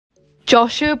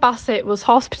Joshua Bassett was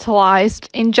hospitalized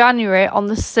in January on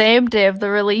the same day of the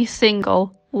released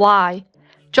single, Lie.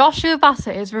 Joshua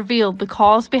Bassett has revealed the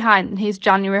cause behind his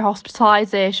January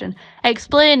hospitalization,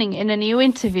 explaining in a new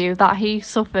interview that he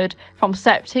suffered from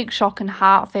septic shock and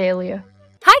heart failure.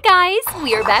 Hi guys!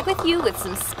 We are back with you with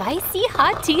some spicy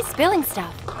hot tea spilling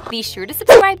stuff. Be sure to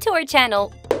subscribe to our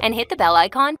channel and hit the bell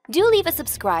icon. Do leave a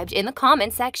subscribed in the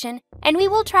comment section and we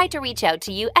will try to reach out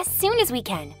to you as soon as we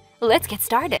can. Let's get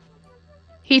started.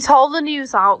 He told the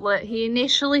news outlet he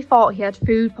initially thought he had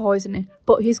food poisoning,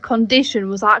 but his condition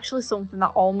was actually something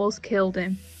that almost killed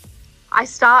him. I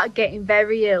started getting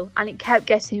very ill and it kept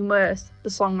getting worse, the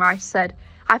songwriter said.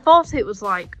 I thought it was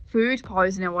like food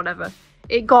poisoning or whatever.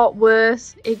 It got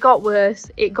worse, it got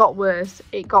worse, it got worse,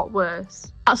 it got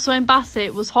worse. That's when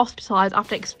Bassett was hospitalised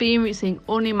after experiencing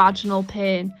unimaginable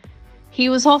pain. He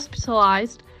was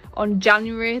hospitalised on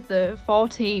January the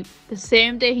 14th, the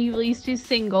same day he released his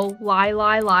single, Lie,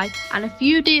 Lie, Lie, and a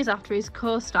few days after his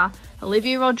co-star,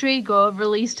 Olivia Rodrigo,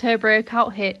 released her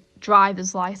breakout hit,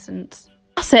 Driver's License.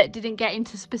 Bassett didn't get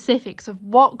into specifics of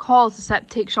what caused the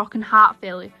septic shock and heart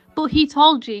failure, but he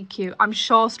told GQ, "I'm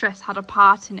sure stress had a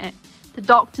part in it. The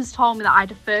doctors told me that I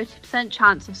had a 30%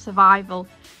 chance of survival."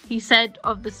 He said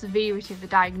of the severity of the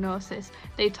diagnosis,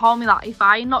 "They told me that if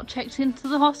I had not checked into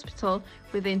the hospital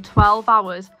within 12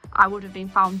 hours, I would have been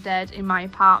found dead in my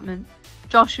apartment."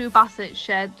 Joshua Bassett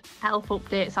shared health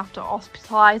updates after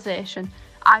hospitalisation.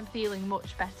 "I'm feeling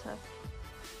much better."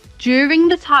 During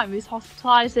the time of his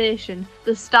hospitalisation,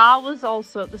 the star was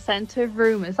also at the centre of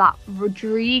rumours that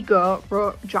Rodrigo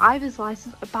wrote Driver's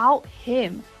License about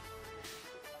him.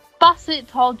 Bassett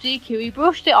told GQ he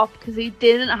brushed it off because he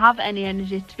didn't have any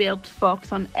energy to be able to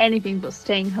focus on anything but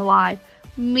staying alive.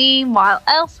 Meanwhile,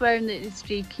 elsewhere in this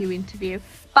GQ interview,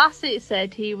 Bassett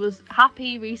said he was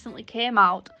happy he recently came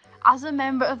out as a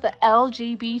member of the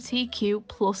LGBTQ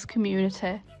plus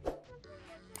community.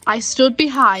 "I stood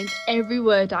behind every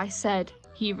word I said,"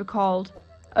 he recalled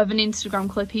of an Instagram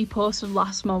clip he posted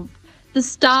last month. The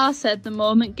star said the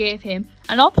moment gave him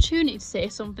an opportunity to say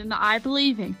something that I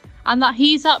believe in, and that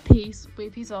he's at peace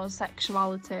with his own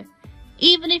sexuality.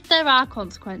 "Even if there are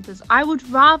consequences, I would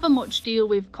rather much deal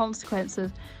with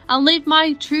consequences and live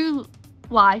my true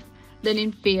life than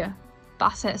in fear,"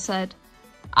 Bassett said.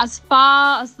 As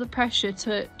far as the pressure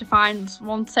to define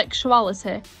one's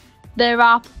sexuality, there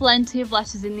are plenty of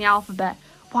letters in the alphabet.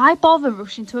 Why bother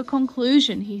rushing to a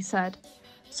conclusion, he said.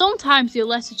 "Sometimes your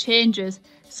letter changes,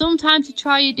 sometimes you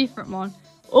try a different one,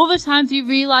 other times you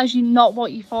realise you're not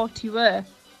what you thought you were.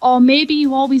 Or maybe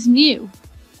you always knew.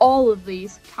 All of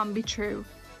these can be true."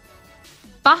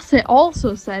 Bassett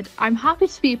also said, "I'm happy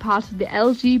to be a part of the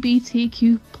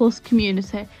LGBTQ plus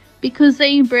community because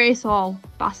they embrace all,"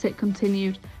 Bassett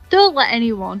continued. "Don't let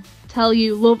anyone tell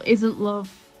you love isn't love.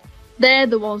 They're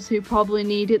the ones who probably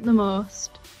need it the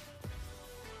most."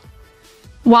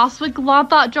 Whilst we're glad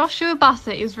that Joshua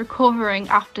Bassett is recovering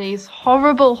after his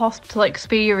horrible hospital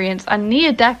experience and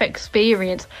near-death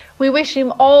experience, we wish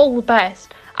him all the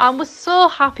best. And we're so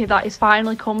happy that he's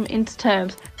finally come into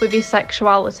terms with his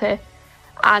sexuality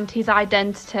and his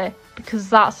identity,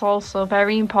 because that's also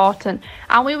very important.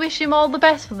 And we wish him all the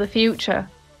best for the future.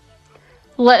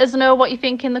 Let us know what you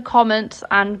think in the comments,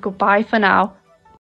 and goodbye for now.